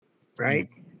right?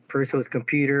 First it was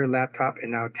computer, laptop,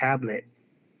 and now tablet,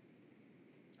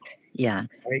 Yeah,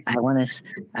 right? I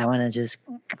wanna just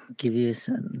give you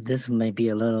some. This may be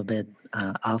a little bit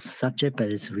off subject,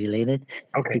 but it's related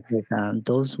Okay. because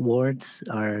those words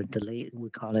are we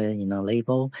call it,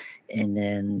 label, and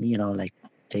then like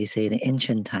they say in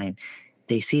ancient time,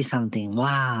 they see something,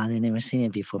 wow, they never seen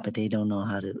it before, but they don't know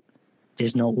how to.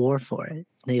 There's no word for it.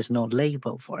 There's no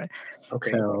label for it.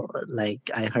 Okay. So, like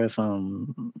I heard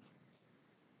from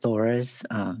Doris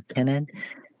Kenneth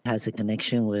has a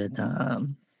connection with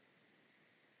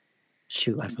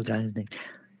shoot, I forgot his name.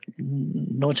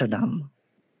 Notre Dame.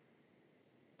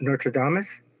 Notre Dame?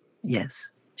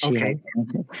 Yes, she had,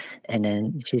 Okay. and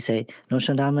then she said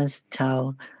Notre Dame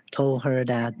told her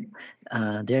that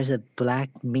there's a black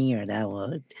mirror that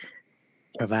will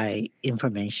provide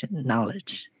information,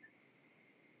 knowledge.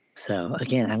 So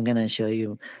again, I'm gonna show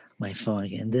you my phone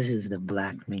again. This is the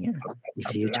black mirror. If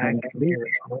A you black turn mirror.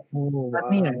 Oh, black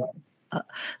mirror. wow. Uh,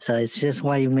 so it's just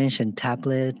why you mentioned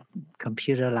tablet,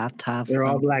 computer, laptop, They're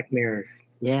all phone. black mirrors.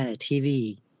 Yeah,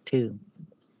 TV too.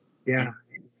 Yeah.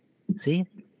 See,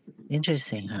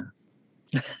 interesting, huh?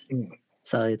 Mm.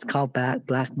 So it's called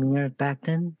Black Mirror back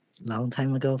then, long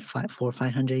time ago,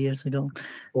 500 years ago. Now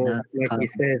Well, it's like you called,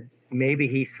 said, maybe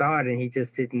he saw it and he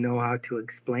just didn't know how to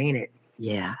explain it,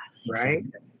 yeah, right?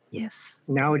 exactly. Yes,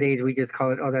 Nowadays, we just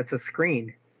call it, oh, that's a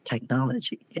screen.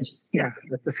 technology. Yeah,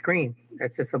 that's a screen.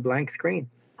 That's just a blank screen.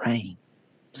 Right.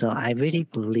 So I really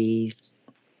believe.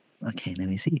 Okay, let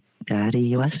me see.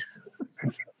 Daddy, what?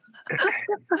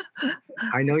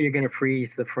 I know you're going to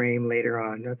freeze the frame later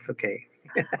on. That's okay.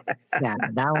 Yeah,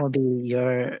 that will be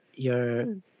your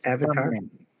Avatar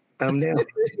thumbnail.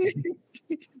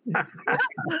 thumbnail.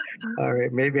 All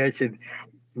right. Maybe I should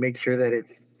make sure that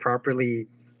it's properly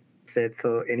said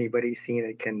so anybody seeing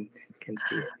it can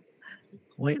see it.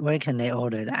 Where can they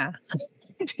order that?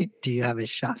 Do you have a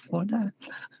shop for that?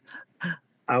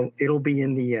 It'll be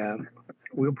in the.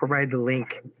 We'll provide the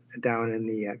link down in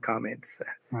the comments,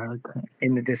 Okay.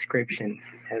 in the description,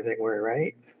 as it were.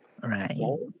 Right. Right.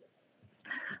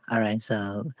 All right.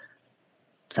 So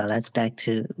let's back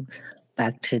to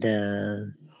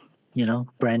the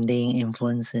branding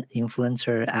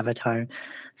influencer avatar.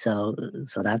 So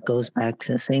that goes back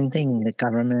to the same thing. The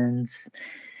governments,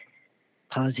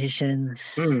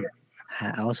 politicians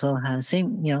also have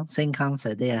same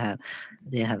concept. They have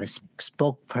a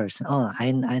spokesperson. Oh,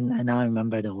 I now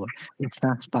remember the word. It's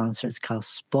not sponsor. It's called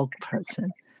spokesperson.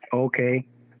 Okay.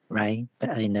 Right.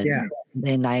 But in the Yeah.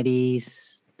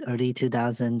 90s, early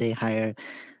 2000, they hire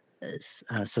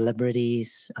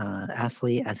celebrities,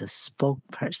 athlete as a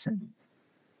spokesperson.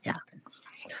 Yeah.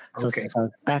 So, Okay.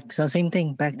 so same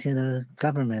thing. Back to the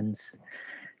governments,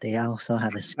 they also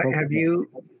have a spokesperson. Have you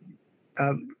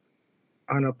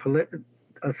on a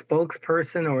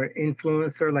spokesperson or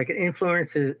influencer? Like an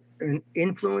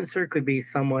influencer could be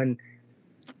someone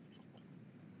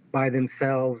by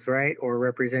themselves, right, or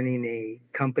representing a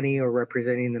company or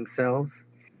representing themselves.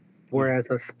 Whereas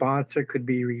a sponsor could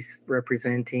be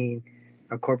representing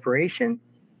a corporation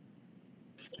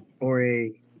or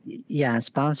a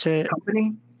sponsor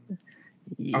company,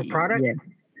 a product. Yeah.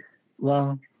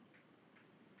 Well,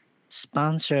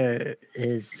 sponsor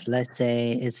is, let's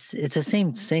say, it's the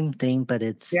same thing, but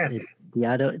it's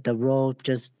the role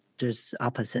just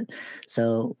opposite.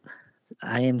 So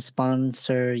I am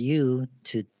sponsor you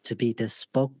to be the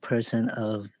spokesperson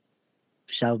of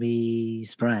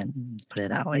Shelby's brand, put it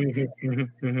that way.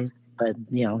 But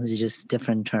it's just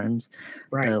different terms.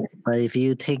 Right. But if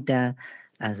you take that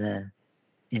as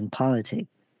in politics,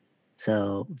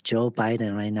 so Joe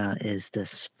Biden right now is the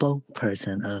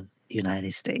spokesperson of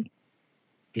United States.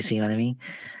 You see what I mean?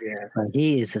 Yeah. But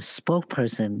he is a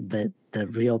spokesperson, but the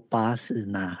real boss is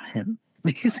not him.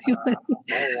 You see what I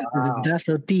mean? Wow. That's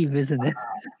so deep, isn't it?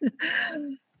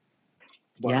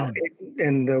 Wow. Yeah.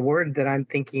 And the word that I'm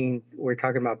thinking we're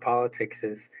talking about politics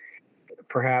is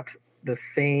perhaps the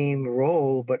same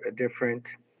role, but a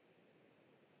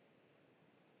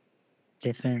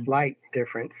slight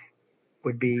difference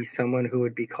would be someone who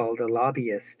would be called a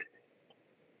lobbyist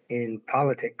in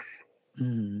politics.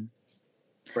 Mm-hmm.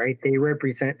 Right? They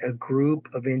represent a group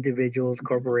of individuals,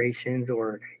 corporations,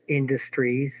 or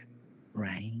industries.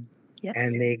 Right. Yes.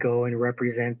 And they go and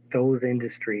represent those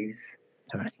industries.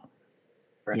 Right.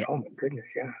 Yeah. Oh my goodness,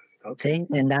 yeah. Okay.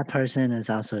 See, and that person is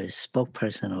also a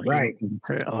spokesperson or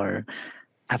influencer or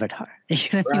avatar.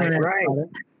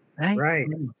 Right.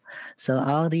 So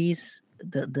all these,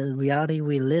 the reality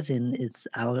we live in is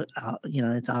our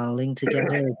it's all linked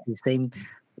together. It's the same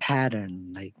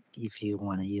pattern, like if you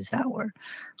want to use that word.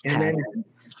 And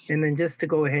And then just to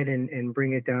go ahead and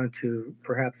bring it down to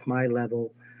perhaps my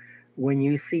level, when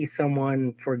you see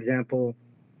someone, for example,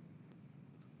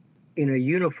 in a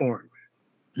uniform,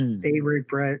 they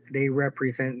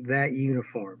represent that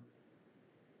uniform.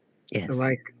 Yes. So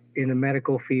like in the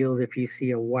medical field, if you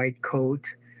see a white coat,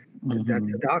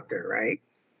 that's a doctor, right?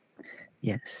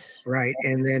 Yes. Right.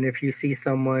 And then if you see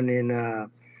someone in,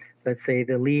 let's say,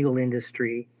 the legal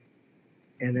industry,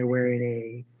 and they're wearing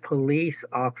a police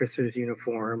officer's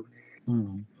uniform,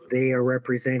 they are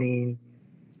representing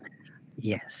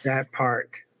that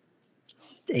part.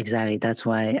 Exactly. That's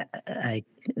why I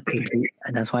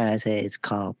say it's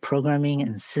called programming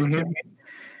and system.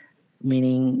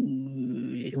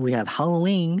 Meaning we have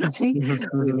Halloween, right?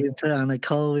 We put on a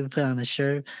coat, we put on a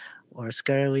shirt or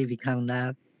skirt, we become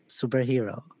that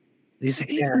superhero. You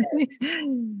see? Yes.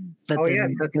 But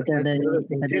then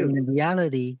in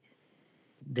reality,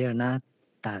 they're not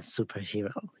that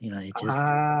superhero. It's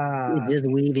just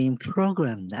we've been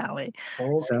programmed that way.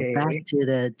 Okay. So back to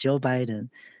the Joe Biden.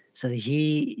 So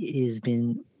he has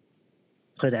been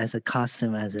put as a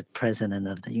costume as a president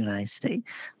of the United States,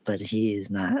 but he is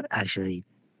not actually,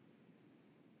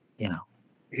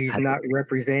 He's not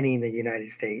representing the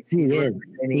United States. He is.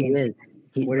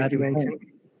 What did you mention?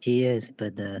 He is,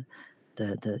 but the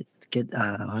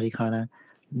how do you call that?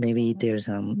 Maybe there's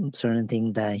some certain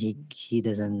thing that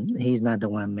he's not the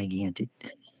one making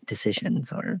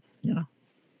decisions or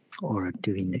or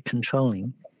doing the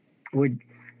controlling.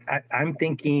 I'm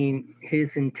thinking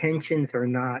his intentions are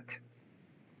not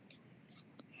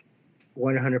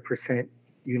 100%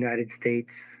 United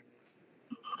States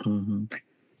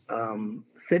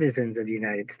citizens of the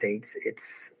United States.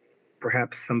 It's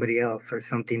perhaps somebody else or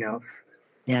something else.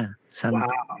 Yeah. Wow.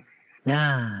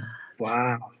 Yeah.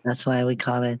 Wow. That's why we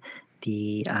call it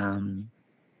the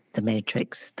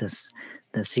Matrix,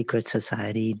 the secret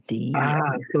society,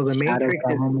 so the Matrix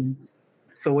is,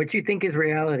 so what you think is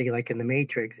reality, like in the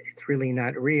Matrix, it's really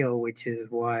not real, which is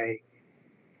why.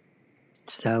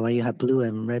 So when you have blue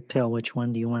and red pill, which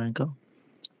one do you want to go?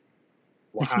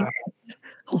 Wow.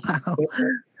 Wow.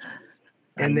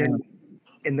 And then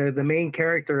the main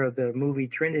character of the movie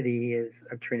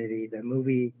the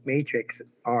movie Matrix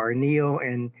are Neo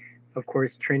and of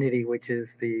course Trinity, which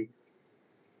is the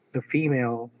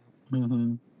female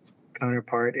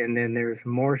counterpart, and then there's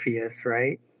Morpheus,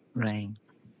 right? Right.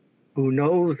 Who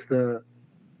knows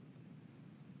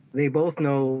they both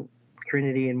know,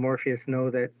 Trinity and Morpheus know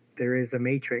that there is a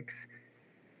Matrix.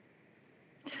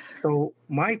 So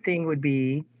my thing would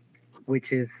be,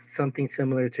 which is something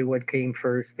similar to what came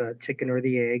first, the chicken or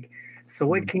the egg. So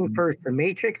what came first, the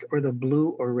Matrix or the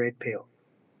blue or red pill?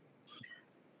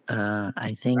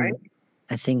 I think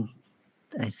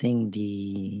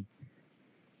the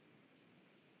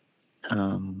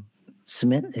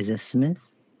Smith, is it Smith?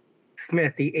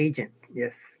 Smith, the agent,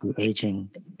 yes. The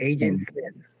agent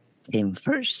Smith came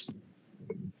first.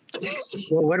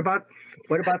 Well, what about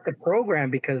the program?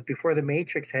 Because before the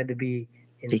Matrix had to be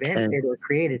invented or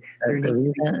created, there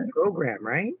needs to be a program,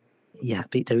 right? Yeah,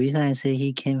 but the reason I say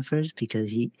he came first because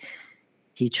he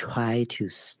tried to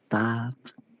stop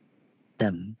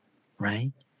them,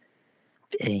 right?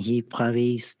 And he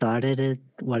probably started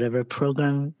whatever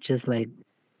program, just like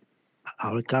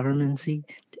our government,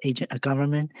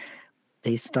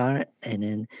 they start, and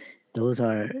then those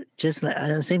are just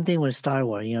like same thing with Star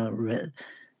Wars,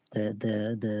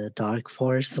 the Dark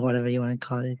Force, whatever you want to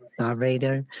call it, Darth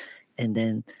Vader, and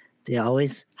then they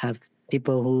always have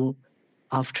people who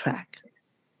off track.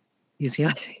 You see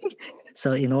what I mean?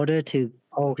 So in order to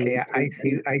I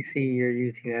see you're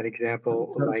using that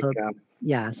example. So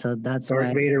that's Darth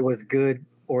why Vader was good,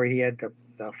 or he had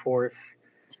the Force.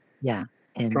 Yeah.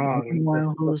 And strong.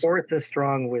 The Force is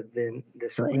strong within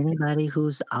this. So anybody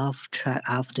who's off track,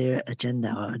 off their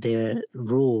agenda or their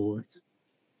rules,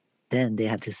 then they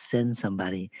have to send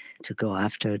somebody to go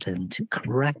after them to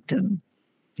correct them.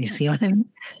 You see what I mean?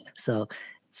 So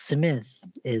Smith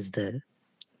is the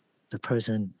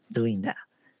person doing that.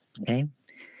 Okay.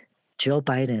 Joe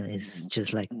Biden is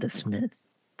just like the Smith.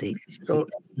 He's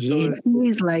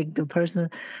like the person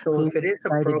who if it is a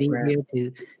program, to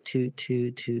be here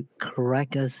to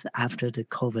correct us after the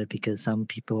COVID, because some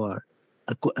people are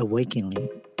awakening,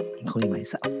 including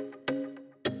myself.